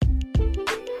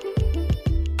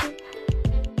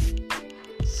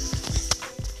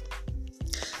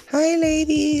Hi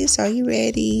ladies, are you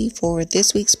ready for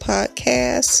this week's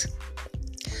podcast?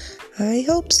 I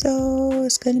hope so.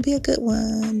 It's going to be a good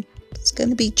one. It's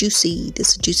going to be juicy. This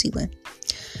is a juicy one.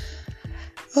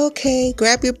 Okay,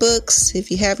 grab your books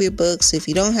if you have your books. If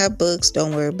you don't have books,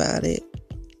 don't worry about it.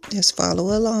 Just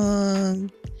follow along.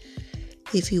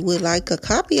 If you would like a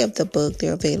copy of the book,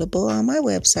 they're available on my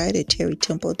website at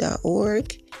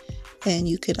territemple.org. And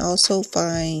you can also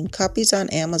find copies on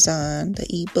Amazon. The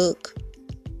ebook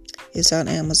is on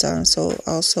Amazon. So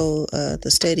also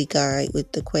the study guide with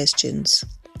the questions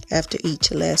after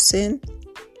each lesson.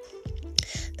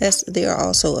 They are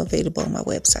also available on my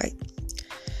website.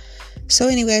 So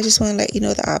anyway, I just want to let you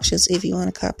know the options if you want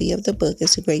a copy of the book.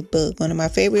 It's a great book. One of my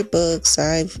favorite books.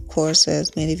 Of course,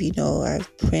 as many of you know,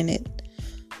 I've printed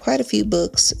quite a few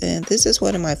books, and this is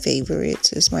one of my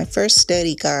favorites. It's my first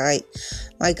study guide.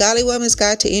 My Godly Woman's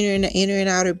Guide to Inner and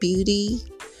Outer Beauty.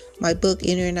 My book,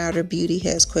 Inner and Outer Beauty,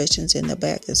 has questions in the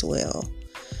back as well.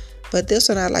 But this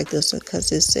one, I like this one because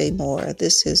this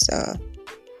is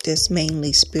just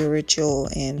mainly spiritual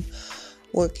and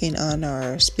working on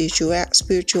our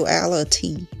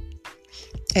spirituality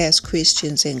as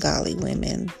Christians and godly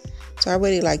women. So I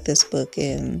really like this book,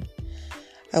 and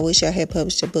I wish I had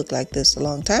published a book like this a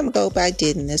long time ago, but I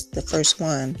didn't. It's the first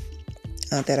one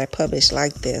that I published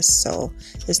like this. So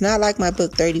it's not like my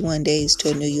book, 31 Days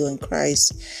to a New You in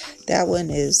Christ. That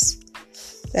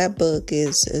book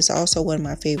is also one of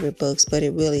my favorite books, but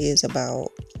it really is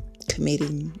about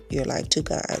committing your life to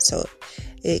God. So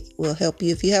it will help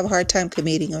you if you have a hard time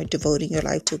committing or devoting your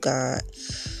life to God.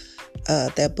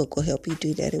 That book will help you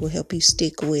do that. It will help you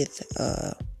stick with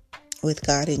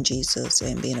God and Jesus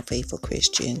and being a faithful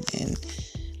Christian. And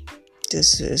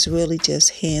this is really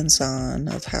just hands-on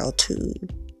of how to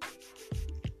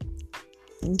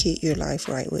get your life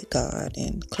right with God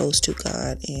and close to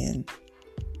God, and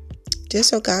just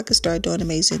so God can start doing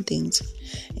amazing things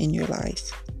in your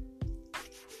life.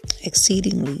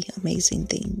 Exceedingly amazing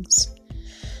things.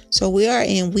 So we are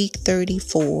in week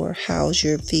 34. How's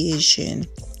your vision?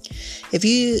 If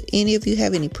any of you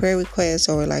have any prayer requests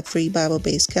or like free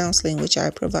Bible-based counseling, which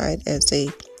I provide as a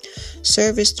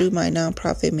service through my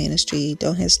nonprofit ministry,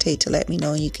 don't hesitate to let me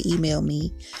know. And you can email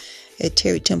me at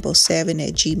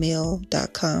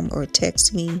territemple7@gmail.com or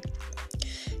text me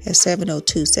at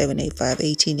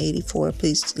 702-785-1884.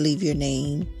 Please leave your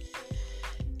name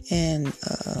and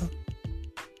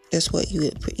just what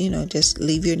you just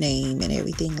leave your name and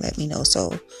everything. Let me know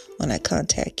so when I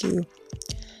contact you,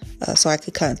 so I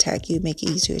could contact you, make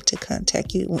it easier to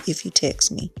contact you if you text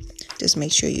me. Just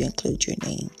make sure you include your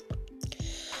name.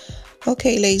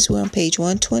 Okay, ladies, we're on page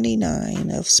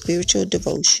 129 of Spiritual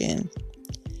Devotion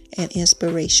and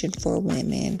Inspiration for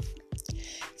Women.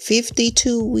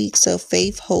 52 weeks of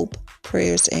faith, hope,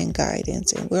 prayers, and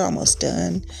guidance. And we're almost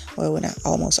done. Well, we're not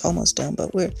almost done,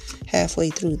 but we're halfway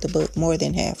through the book, more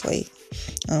than halfway,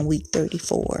 on week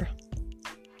 34.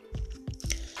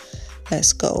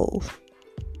 Let's go.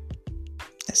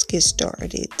 Let's get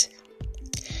started.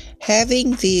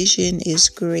 Having vision is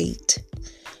great,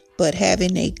 but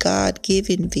having a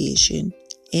God-given vision,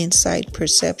 insight,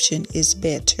 perception is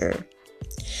better.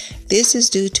 This is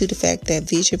due to the fact that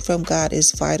vision from God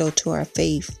is vital to our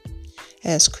faith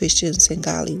as Christians and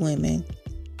godly women.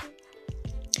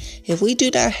 If we do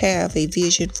not have a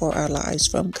vision for our lives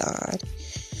from God,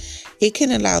 it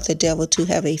can allow the devil to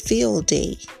have a field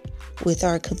day with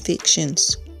our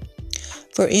convictions.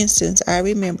 For instance, I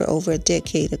remember over a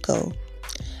decade ago,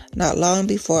 not long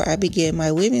before I began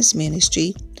my women's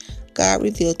ministry, God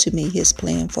revealed to me His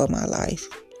plan for my life.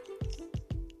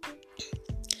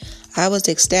 I was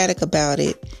ecstatic about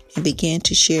it and began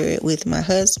to share it with my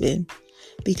husband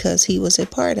because he was a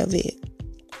part of it.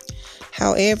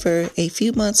 However, a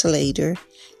few months later,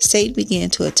 Satan began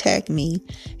to attack me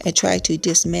and try to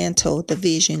dismantle the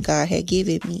vision God had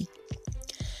given me.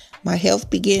 My health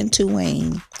began to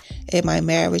wane, and my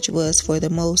marriage was for the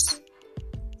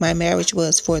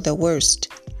worst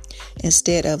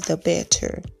instead of the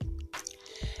better.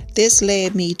 This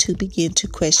led me to begin to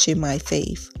question my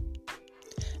faith,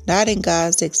 not in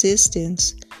God's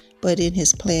existence, but in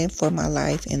His plan for my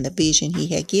life and the vision He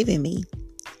had given me.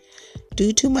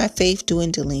 Due to my faith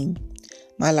dwindling,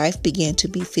 my life began to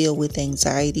be filled with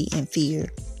anxiety and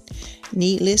fear.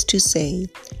 Needless to say,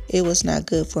 it was not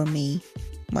good for me,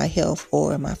 my health,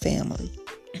 or my family.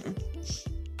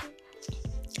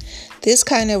 This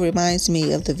kind of reminds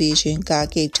me of the vision God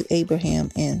gave to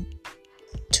Abraham and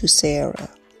to Sarah.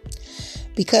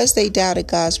 Because they doubted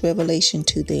God's revelation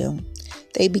to them,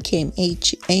 they became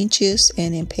anxious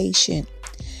and impatient,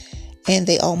 and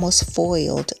they almost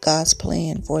foiled God's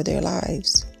plan for their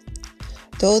lives.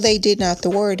 Though they did not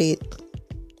thwart it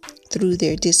through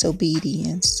their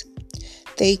disobedience,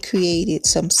 they created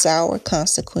some sour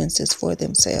consequences for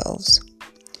themselves.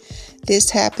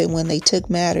 This happened when they took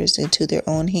matters into their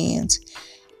own hands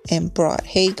and brought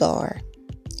Hagar,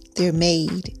 their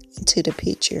maid, into the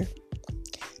picture.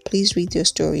 Please read their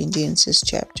story in Genesis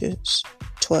chapters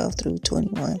 12 through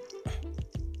 21.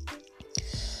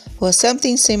 Well,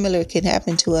 something similar can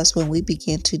happen to us when we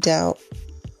begin to doubt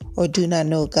or do not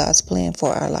know God's plan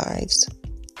for our lives.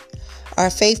 Our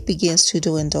faith begins to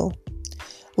dwindle.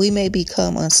 We may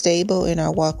become unstable in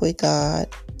our walk with God,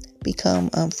 become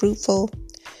unfruitful,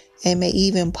 and may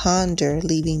even ponder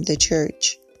leaving the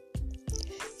church.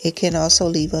 It can also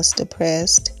leave us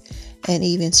depressed and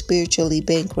even spiritually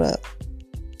bankrupt.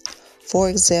 For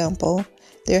example,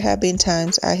 there have been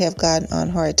times I have gotten on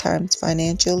hard times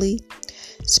financially,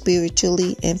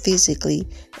 spiritually, and physically,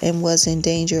 and was in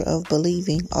danger of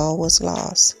believing all was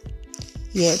lost.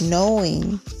 Yet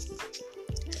knowing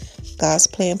God's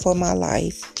plan for my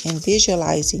life and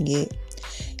visualizing it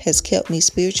has kept me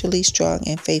spiritually strong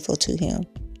and faithful to Him.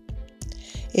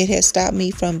 It has stopped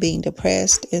me from being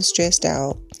depressed and stressed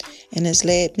out and has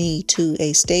led me to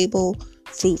a stable,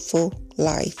 fruitful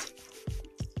life.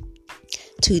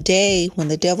 Today, when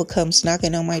the devil comes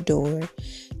knocking on my door,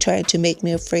 trying to make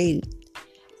me afraid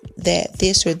that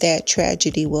this or that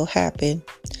tragedy will happen,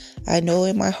 I know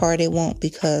in my heart it won't,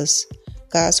 because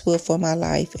God's will for my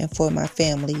life and for my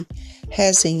family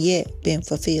hasn't yet been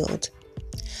fulfilled.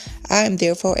 I am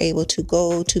therefore able to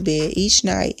go to bed each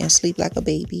night and sleep like a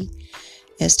baby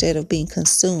instead of being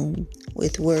consumed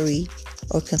with worry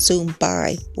or consumed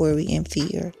by worry and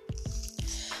fear.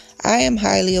 I am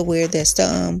highly aware that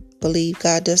some believe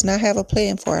God does not have a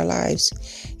plan for our lives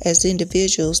as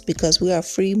individuals because we are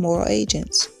free moral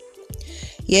agents.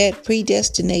 Yet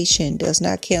predestination does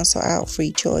not cancel out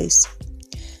free choice.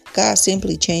 God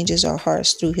simply changes our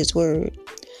hearts through His Word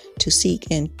to seek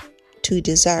and to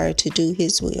desire to do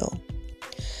His will.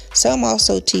 Some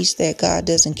also teach that God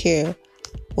doesn't care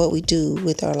what we do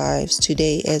with our lives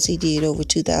today as He did over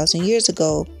 2,000 years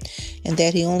ago, and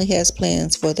that He only has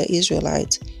plans for the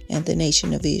Israelites and the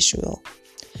nation of Israel.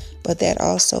 But that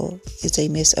also is a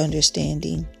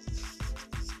misunderstanding.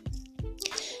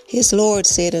 His Lord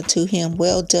said unto him,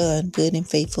 Well done, good and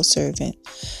faithful servant.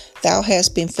 Thou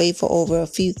hast been faithful over a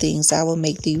few things, I will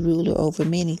make thee ruler over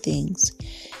many things.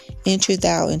 Enter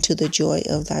thou into the joy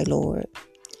of thy Lord.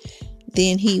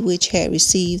 Then he which had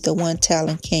received the 1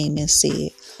 talent came and said,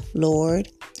 Lord,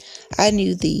 I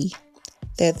knew thee,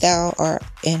 that thou art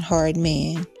an hard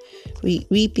man,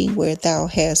 reaping where thou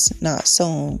hast not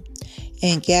sown,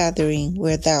 and gathering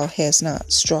where thou hast not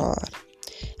strawed.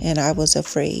 And I was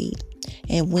afraid,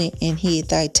 and went and hid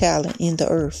thy talent in the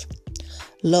earth.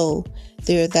 Lo,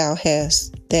 there thou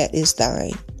hast that is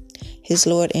thine. His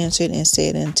Lord answered and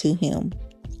said unto him,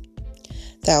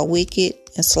 Thou wicked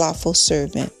and slothful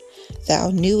servant, thou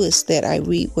knewest that I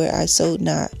reap where I sowed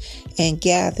not, and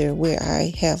gather where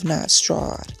I have not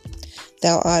strawed.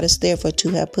 Thou oughtest therefore to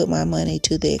have put my money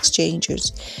to the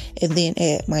exchangers, and then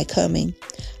at my coming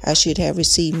I should have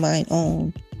received mine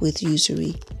own with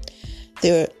usury.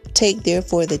 Take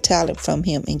therefore the talent from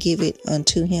him, and give it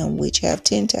unto him which have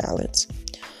 10 talents.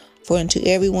 For unto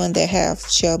everyone that hath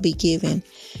shall be given,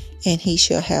 and he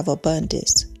shall have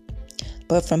abundance.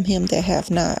 But from him that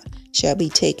hath not shall be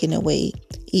taken away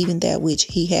even that which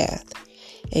he hath.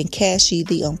 And cast ye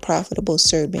the unprofitable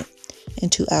servant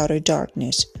into outer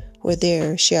darkness, where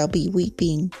there shall be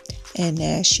weeping and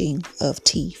gnashing of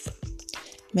teeth.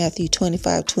 Matthew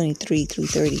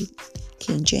 25:23-30,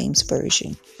 King James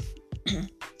Version.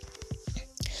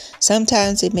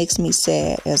 Sometimes it makes me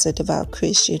sad as a devout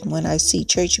Christian when I see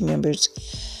church members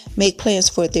make plans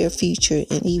for their future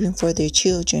and even for their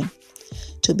children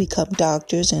to become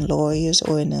doctors and lawyers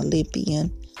or an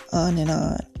Olympian, on and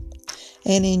on.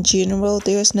 And in general,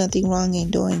 there is nothing wrong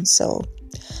in doing so.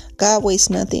 God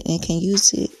wastes nothing and can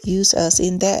use us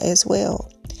in that as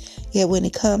well. Yet when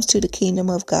it comes to the kingdom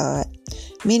of God,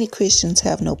 many Christians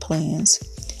have no plans,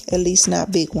 at least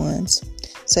not big ones,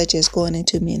 such as going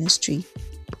into ministry.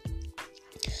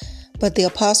 But the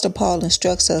Apostle Paul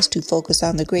instructs us to focus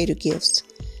on the greater gifts.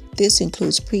 This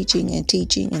includes preaching and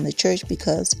teaching in the church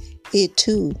because it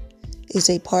too is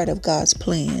a part of God's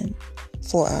plan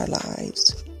for our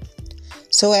lives.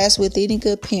 So as with any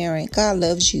good parent, God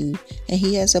loves you and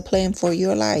He has a plan for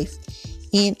your life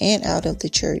in and out of the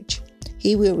church.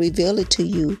 He will reveal it to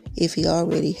you if He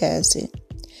already has it.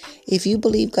 If you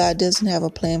believe God doesn't have a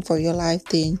plan for your life,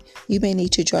 then you may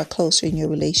need to draw closer in your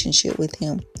relationship with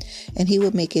Him, and He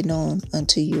will make it known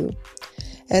unto you.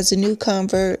 As a new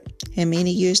convert and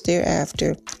many years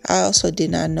thereafter, I also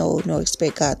did not know nor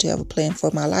expect God to have a plan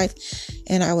for my life,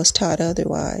 and I was taught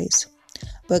otherwise.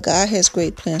 But God has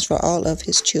great plans for all of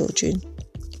His children.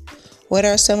 What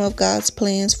are some of God's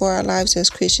plans for our lives as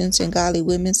Christians and godly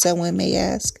women, someone may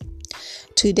ask?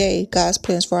 Today, God's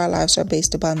plans for our lives are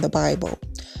based upon the Bible,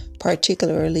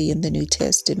 particularly in the New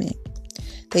Testament.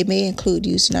 They may include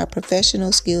using our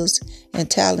professional skills and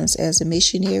talents as a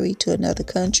missionary to another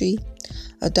country,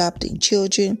 adopting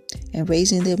children and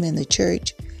raising them in the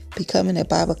church, becoming a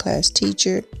Bible class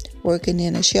teacher, working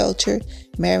in a shelter,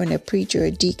 marrying a preacher,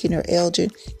 a deacon, or elder,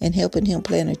 and helping him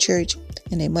plant a church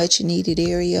in a much-needed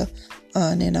area,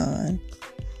 on and on.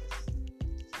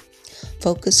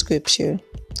 Focus scripture.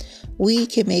 We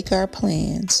can make our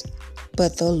plans,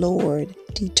 but the Lord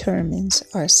determines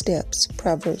our steps.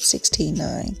 Proverbs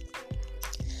 16:9.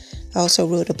 I also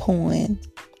wrote a poem.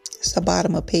 It's the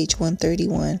bottom of page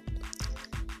 131.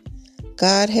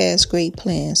 God has great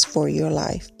plans for your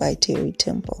life by Terri.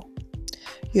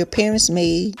 Your parents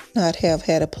may not have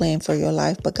had a plan for your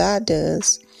life, but God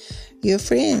does. Your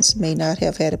friends may not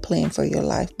have had a plan for your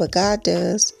life, but God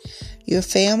does. Your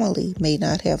family may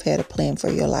not have had a plan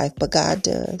for your life, but God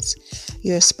does.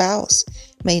 Your spouse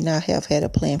may not have had a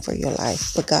plan for your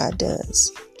life, but God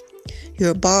does.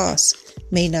 Your boss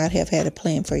may not have had a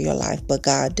plan for your life, but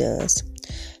God does.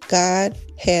 God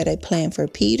had a plan for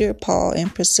Peter, Paul,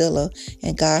 and Priscilla,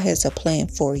 and God has a plan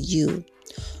for you.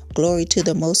 Glory to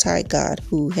the Most High God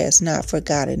who has not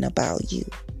forgotten about you.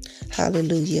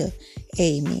 Hallelujah.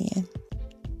 Amen.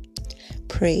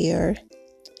 Prayer.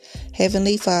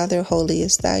 Heavenly Father, holy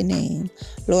is thy name.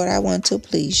 Lord, I want to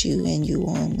please you and you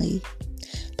only.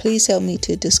 Please help me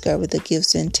to discover the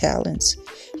gifts and talents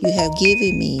you have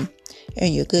given me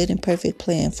and your good and perfect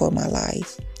plan for my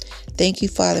life. Thank you,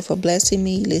 Father, for blessing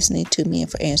me, listening to me,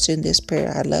 and for answering this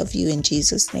prayer. I love you in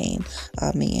Jesus' name.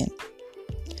 Amen.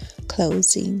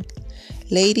 Closing.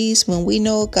 Ladies, when we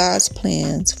know God's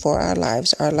plans for our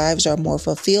lives are more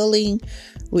fulfilling,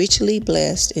 richly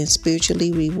blessed, and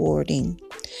spiritually rewarding.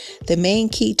 The main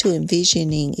key to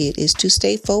envisioning it is to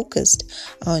stay focused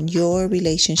on your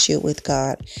relationship with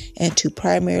God and to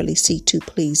primarily seek to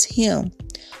please Him,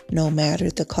 no matter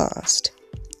the cost.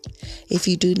 If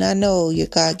you do not know your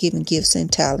God-given gifts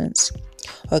and talents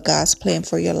or God's plan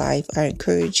for your life, I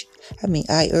urge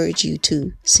you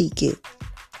to seek it.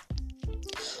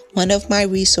 One of my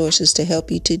resources to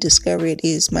help you to discover it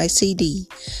is my CD,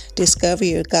 Discover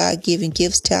Your God-Given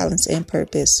Gifts, Talents, and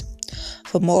Purpose.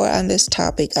 For more on this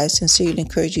topic, I sincerely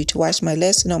encourage you to watch my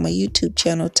lesson on my YouTube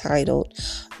channel titled,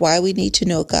 Why We Need to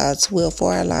Know God's Will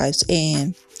for Our Lives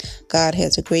and God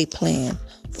Has a Great Plan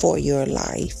for Your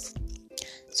Life.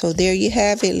 So there you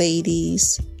have it,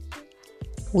 ladies.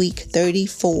 Week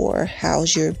 34,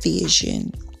 how's your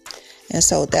vision? And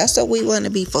so that's what we want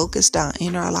to be focused on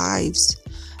in our lives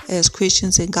as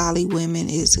Christians and godly women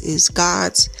is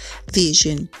God's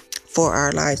vision for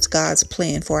our lives, God's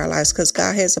plan for our lives, because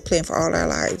God has a plan for all our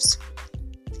lives.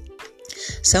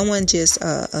 Someone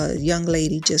a young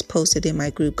lady just posted in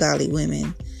my group, Godly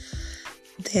Women,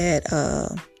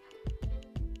 that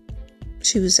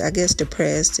she was, I guess,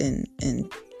 depressed and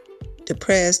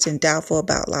doubtful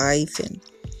about life and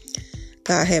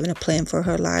God having a plan for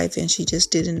her life, and she just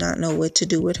did not know what to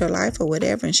do with her life or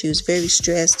whatever, and she was very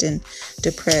stressed and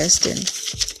depressed,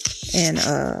 and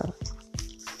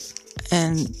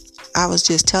I was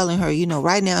just telling her,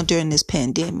 right now during this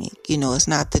pandemic, it's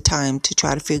not the time to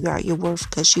try to figure out your worth,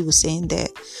 because she was saying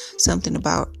that something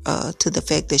about to the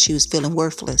fact that she was feeling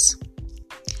worthless.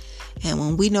 And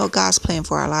when we know God's plan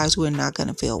for our lives, we're not going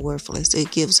to feel worthless.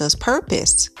 It gives us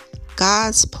purpose.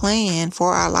 God's plan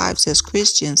for our lives as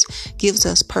Christians gives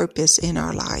us purpose in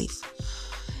our life.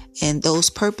 And those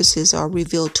purposes are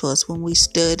revealed to us when we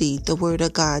study the Word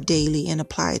of God daily and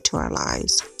apply it to our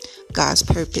lives. God's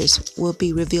purpose will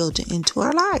be revealed into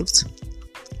our lives.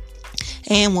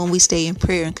 And when we stay in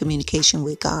prayer and communication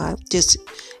with God, just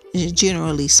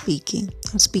generally speaking,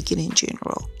 I'm speaking in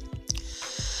general.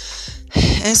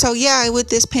 And so, with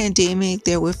this pandemic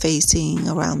that we're facing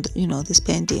around, this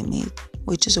pandemic,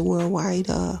 which is a worldwide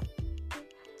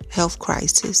health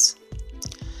crisis,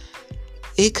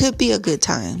 it could be a good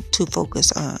time to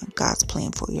focus on God's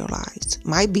plan for your lives.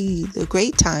 Might be the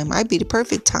great time, might be the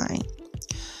perfect time.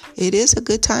 It is a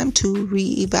good time to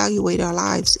reevaluate our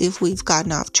lives if we've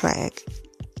gotten off track.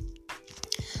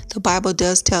 The Bible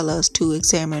does tell us to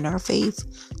examine our faith,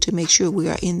 to make sure we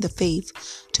are in the faith,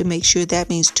 to make sure that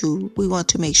means we want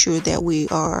to make sure that we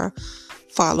are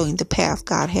following the path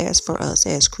God has for us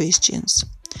as Christians.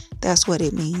 That's what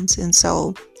it means. And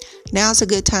so now's a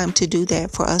good time to do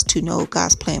that, for us to know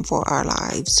God's plan for our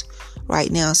lives. Right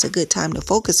now it's a good time to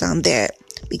focus on that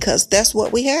because that's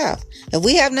what we have. If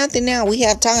we have nothing now, we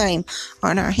have time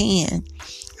on our hand.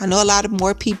 I know a lot of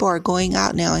more people are going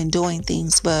out now and doing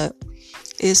things, but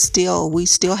we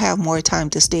still have more time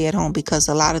to stay at home because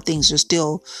a lot of things are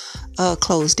still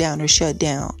closed down or shut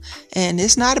down. And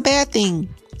it's not a bad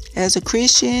thing. As a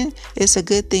Christian, it's a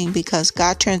good thing because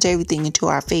God turns everything into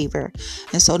our favor.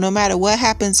 And so no matter what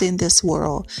happens in this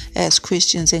world, as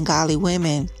Christians and godly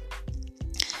women,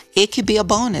 it could be a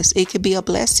bonus. It could be a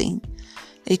blessing.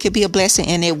 It could be a blessing,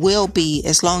 and it will be,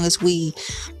 as long as we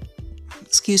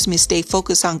stay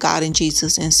focused on God and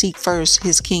Jesus and seek first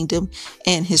his kingdom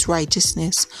and his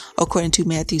righteousness, according to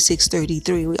Matthew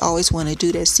 6:33. We always want to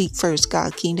do that. Seek first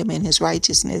God's kingdom and his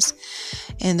righteousness.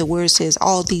 And the word says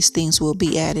all these things will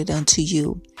be added unto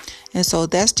you. And so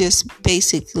that's just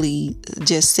basically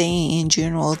just saying in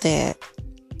general that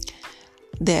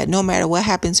no matter what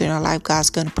happens in our life,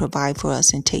 God's going to provide for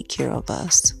us and take care of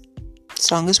us. As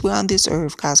long as we're on this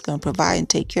earth, God's going to provide and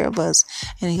take care of us.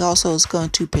 And he also is going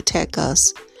to protect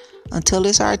us until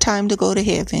it's our time to go to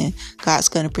heaven. God's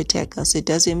going to protect us. It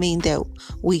doesn't mean that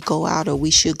we go out or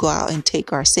we should go out and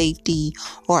take our safety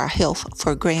or our health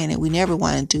for granted. We never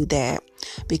want to do that,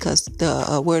 because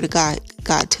the word of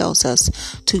God tells us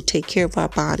to take care of our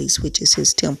bodies, which is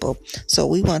his temple. So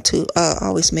we want to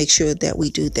always make sure that we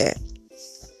do that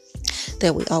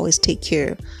we always take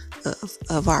care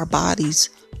of our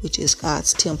bodies, which is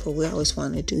God's temple. We always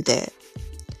want to do that.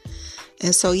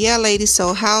 And so, yeah, ladies,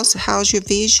 so how's your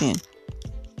vision?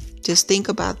 Just think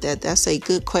about that. That's a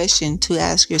good question to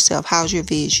ask yourself. How's your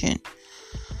vision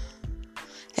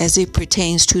as it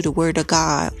pertains to the word of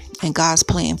God and God's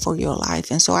plan for your life?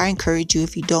 And so I encourage you,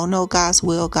 if you don't know God's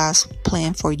will, God's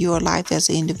plan for your life as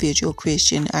an individual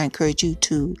Christian, I encourage you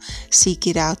to seek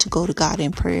it out, to go to God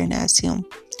in prayer and ask him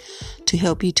to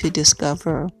help you to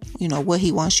discover, what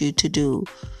he wants you to do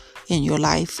in your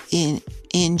life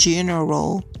in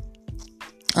general.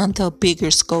 On the bigger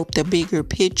scope, the bigger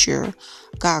picture,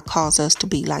 God calls us to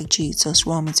be like Jesus,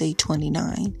 Romans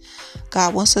 8:29.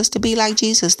 God wants us to be like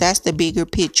Jesus. That's the bigger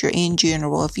picture in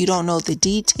general. If you don't know the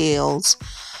details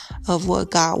of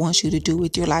what God wants you to do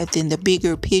with your life, then the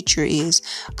bigger picture is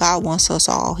God wants us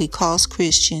all. He calls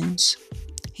Christians.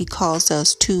 He calls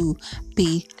us to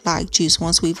be like Jesus.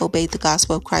 Once we've obeyed the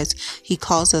gospel of Christ, he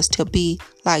calls us to be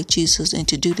like Jesus and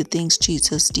to do the things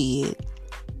Jesus did.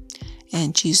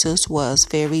 And Jesus was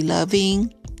very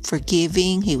loving,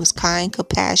 forgiving. He was kind,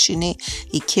 compassionate.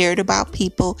 He cared about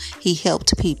people. He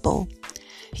helped people.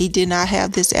 He did not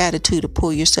have this attitude to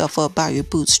pull yourself up by your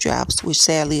bootstraps, which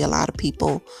sadly a lot of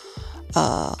people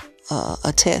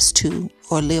attest to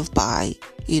or live by.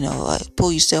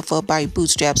 Pull yourself up by your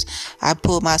bootstraps. I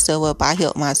pull myself up. I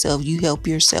help myself. You help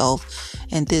yourself.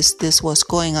 And this what's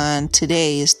going on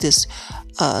today is this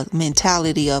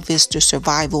mentality of it's the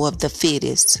survival of the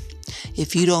fittest.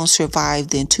 If you don't survive,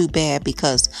 then too bad,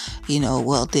 because,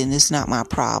 then it's not my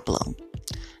problem.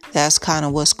 That's kind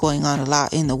of what's going on a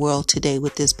lot in the world today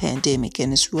with this pandemic.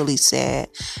 And it's really sad.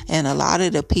 And a lot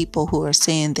of the people who are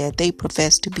saying that they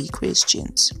profess to be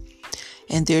Christians,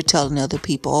 and they're telling other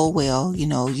people, oh, well,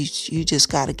 you just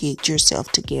got to get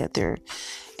yourself together.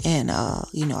 And,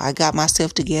 I got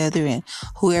myself together, and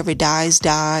whoever dies.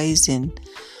 And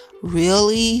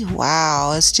really,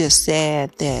 wow, it's just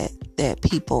sad that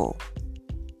people,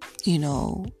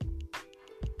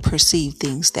 perceive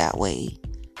things that way.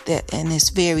 And it's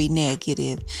very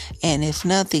negative. And if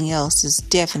nothing else, it's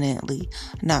definitely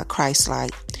not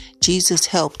Christ-like. Jesus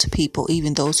helped people,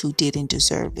 even those who didn't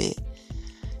deserve it.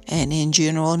 And in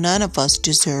general, none of us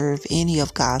deserve any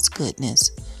of God's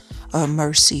goodness or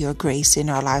mercy or grace in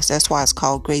our lives. That's why it's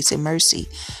called grace and mercy,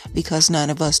 because none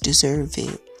of us deserve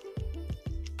it.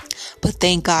 But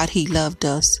thank God he loved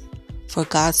us. For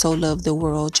God so loved the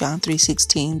world, John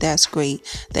 3:16. That's great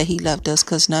that he loved us,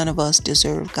 because none of us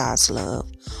deserve God's love.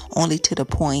 Only to the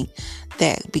point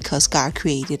that because God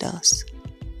created us,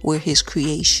 we're his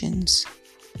creations.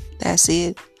 That's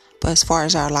it. But as far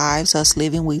as our lives, us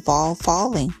living, we've all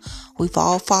fallen. We've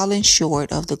all fallen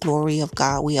short of the glory of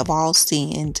God. We have all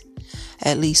sinned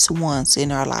at least once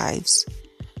in our lives.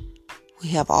 We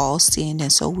have all sinned,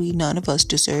 and so none of us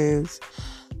deserve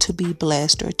to be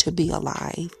blessed or to be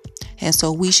alive. And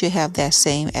so we should have that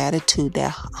same attitude,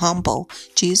 that humble.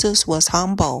 Jesus was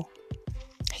humble.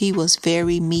 He was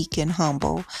very meek and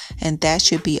humble. And that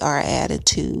should be our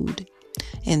attitude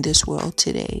in this world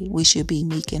today. We should be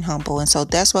meek and humble. And so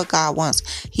that's what God wants.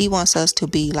 He wants us to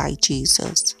be like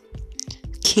Jesus,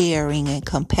 caring and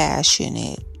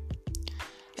compassionate,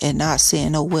 and not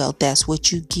saying, oh, well, that's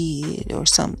what you get, or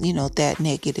some, that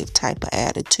negative type of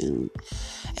attitude.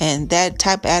 And that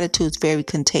type of attitude is very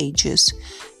contagious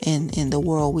in the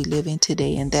world we live in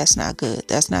today. And that's not good.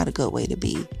 That's not a good way to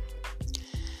be.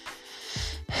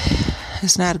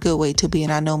 It's not a good way to be.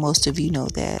 And I know most of you know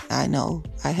that. I know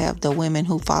I have the women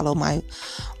who follow my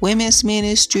women's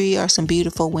ministry are some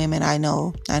beautiful women. I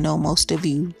know most of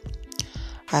you.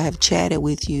 I have chatted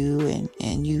with you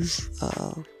and you've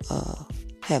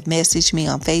have messaged me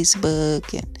on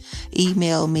Facebook and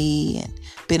emailed me and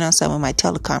been on some of my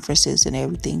teleconferences and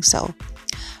everything. So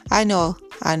I know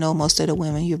most of the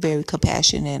women, you're very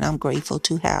compassionate, and I'm grateful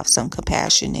to have some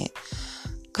compassionate,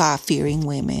 God-fearing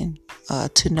women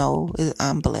to know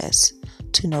I'm blessed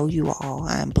to know you all.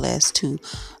 I'm blessed to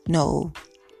know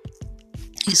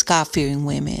these God-fearing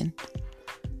women.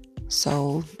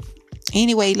 So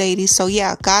anyway, ladies, so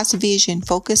yeah, God's vision,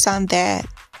 focus on that,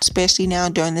 especially now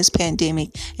during this pandemic.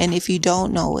 And if you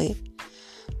don't know it,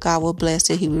 God will bless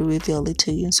it. He will reveal it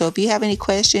to you. And so if you have any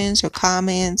questions or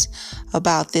comments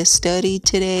about this study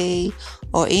today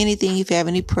or anything, if you have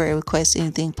any prayer requests,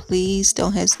 anything, please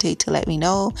don't hesitate to let me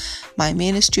know. My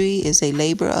ministry is a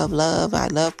labor of love. I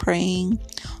love praying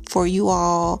for you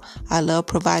all. I love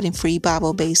providing free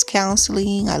Bible-based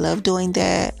counseling. I love doing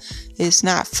that. It's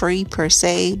not free per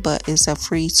se, but it's a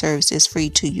free service. It's free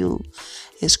to you.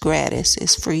 It's gratis.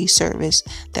 It's free service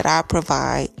that I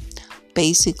provide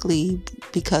basically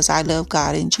because I love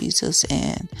God and Jesus,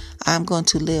 and I'm going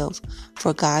to live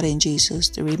for God and Jesus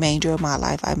the remainder of my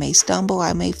life. I may stumble,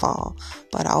 I may fall,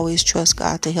 but I always trust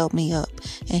God to help me up,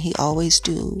 and He always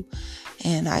do.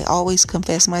 And I always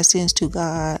confess my sins to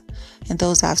God and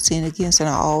those I've sinned against, and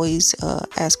I always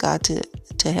ask God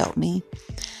to help me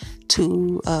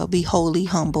to be holy,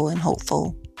 humble, and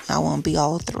hopeful. I want to be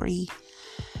all three.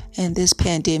 And this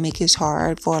pandemic is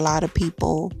hard for a lot of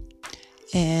people.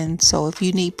 And so if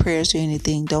you need prayers or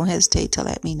anything, don't hesitate to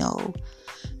let me know.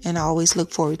 And I always look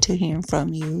forward to hearing from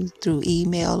you through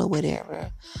email or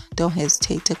whatever. Don't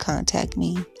hesitate to contact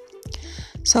me.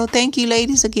 So thank you,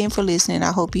 ladies, again for listening.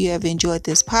 I hope you have enjoyed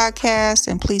this podcast,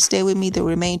 and please stay with me the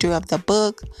remainder of the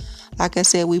book. Like I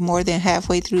said, we're more than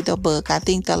halfway through the book. I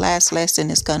think the last lesson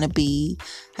is going to be,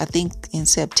 in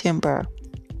September.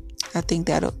 I think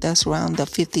that's around the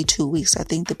 52 weeks. I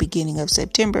think the beginning of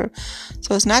September.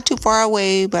 So it's not too far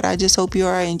away, but I just hope you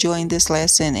are enjoying this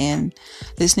lesson and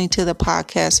listening to the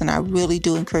podcast. And I really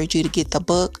do encourage you to get the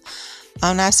book.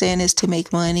 I'm not saying this to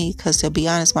make money, because to be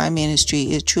honest, my ministry,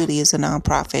 it truly is a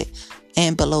nonprofit.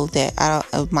 And below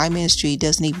that, my ministry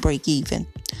doesn't even break even.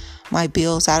 My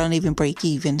bills, I don't even break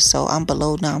even. So I'm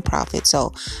below nonprofit.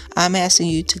 So I'm asking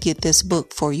you to get this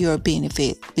book for your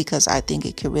benefit, because I think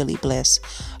it could really bless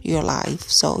your life.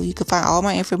 So you can find all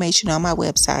my information on my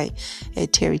website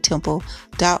at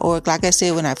territemple.org. Like I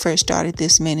said, when I first started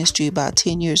this ministry about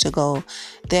 10 years ago,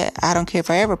 that I don't care if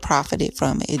I ever profited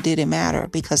from it. It didn't matter,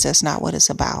 because that's not what it's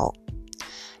about.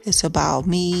 It's about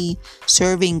me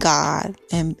serving God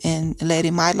and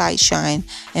letting my light shine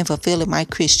and fulfilling my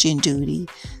Christian duty.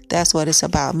 That's what it's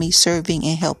about, me serving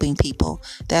and helping people.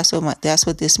 That's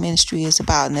what this ministry is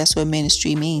about, and that's what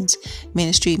ministry means.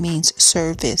 Ministry means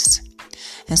service.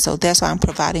 And so that's why I'm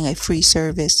providing a free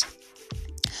service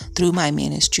through my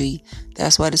ministry.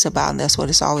 That's what it's about, and that's what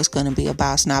it's always going to be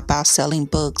about. It's not about selling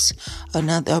books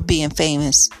or being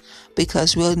famous,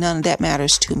 because really none of that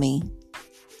matters to me.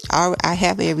 I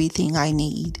have everything I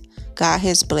need. God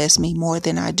has blessed me more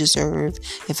than I deserve.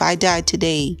 If I died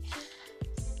today,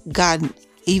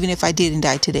 even if I didn't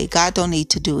die today, God don't need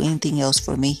to do anything else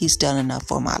for me. He's done enough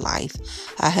for my life.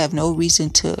 I have no reason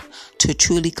to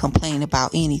truly complain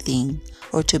about anything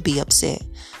or to be upset,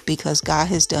 because God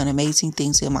has done amazing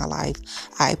things in my life.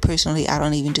 I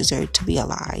don't even deserve to be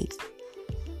alive.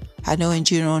 I know in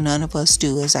general none of us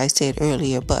do, as I said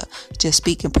earlier, but just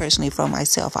speaking personally for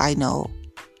myself, I know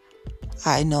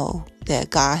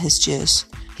that God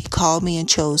He called me and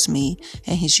chose me,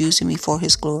 and He's using me for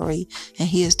His glory. And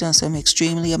He has done some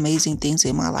extremely amazing things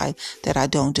in my life that I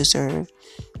don't deserve.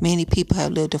 Many people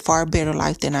have lived a far better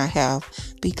life than I have,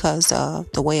 because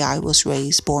of the way I was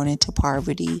raised, born into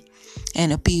poverty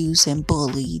and abused and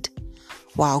bullied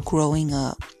while growing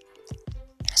up.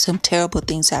 Some terrible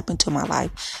things happened in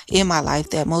my life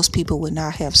that most people would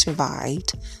not have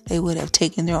survived. They would have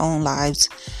taken their own lives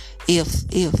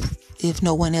if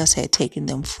no one else had taken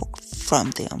them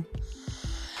from them.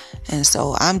 And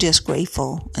so I'm just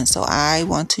grateful. And so I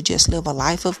want to just live a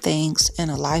life of thanks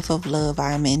and a life of love.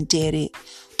 I am indebted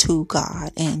to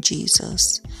God and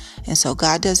Jesus. And so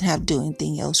God doesn't have to do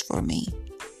anything else for me,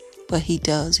 but He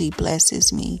does. He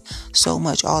blesses me so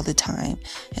much all the time.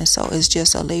 And so it's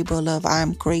just a labor of love.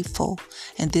 I'm grateful.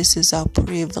 And this is a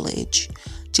privilege,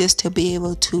 just to be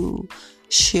able to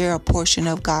share a portion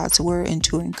of God's word and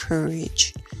to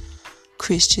encourage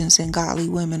Christians and godly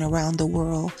women around the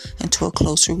world into a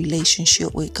closer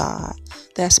relationship with God.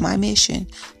 That's my mission,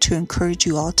 to encourage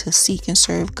you all to seek and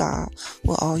serve God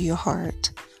with all your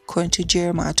heart, according to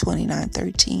Jeremiah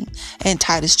 29:13 and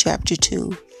Titus chapter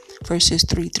 2, verses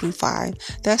 3 through 5.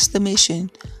 That's the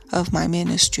mission of my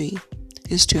ministry,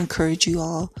 is to encourage you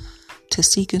all to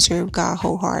seek and serve God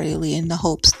wholeheartedly in the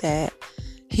hopes that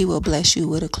He will bless you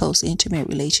with a close, intimate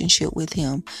relationship with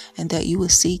Him, and that you will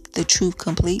seek the truth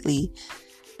completely,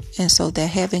 and so that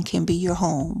heaven can be your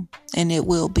home. And it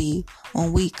will be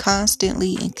when we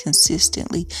constantly and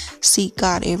consistently seek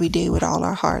God every day with all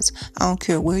our hearts. I don't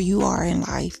care where you are in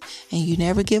life, and you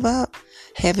never give up.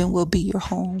 Heaven will be your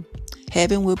home.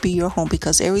 Heaven will be your home,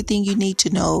 because everything you need to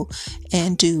know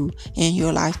and do in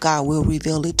your life, God will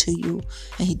reveal it to you.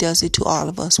 And He does it to all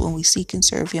of us when we seek and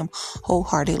serve Him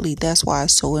wholeheartedly. That's why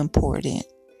it's so important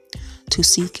to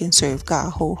seek and serve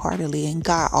God wholeheartedly. And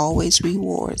God always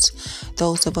rewards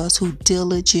those of us who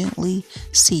diligently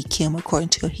seek Him, according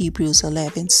to Hebrews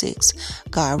 11:6.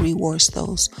 God rewards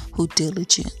those who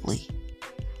diligently,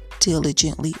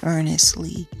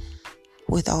 earnestly,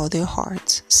 with all their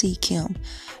hearts seek Him.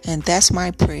 And that's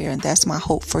my prayer, and that's my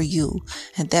hope for you,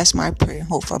 and that's my prayer and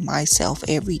hope for myself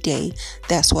every day.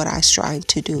 That's what I strive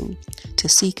to do, to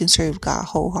seek and serve God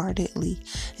wholeheartedly,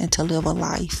 and to live a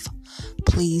life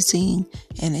pleasing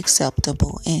and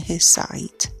acceptable in His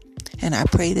sight. And I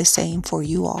pray the same for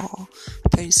you all.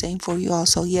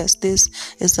 So yes, this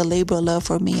is the labor of love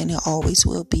for me, and it always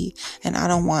will be. And I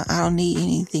don't need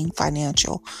anything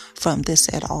financial from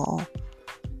this at all.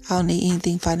 I don't need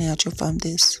anything financial from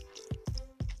this.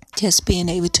 Just being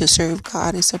able to serve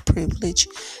God is a privilege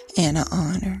and an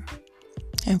honor.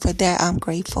 And for that, I'm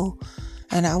grateful.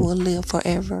 And I will live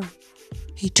forever,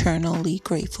 eternally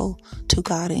grateful to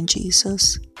God and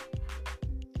Jesus.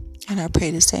 And I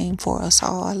pray the same for us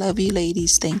all. I love you,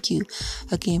 ladies. Thank you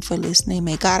again for listening.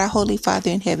 May God, our Holy Father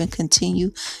in heaven,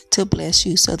 continue to bless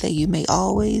you so that you may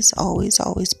always, always,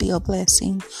 always be a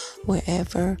blessing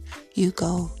wherever you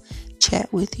go.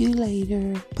 Chat with you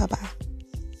later. Bye-bye.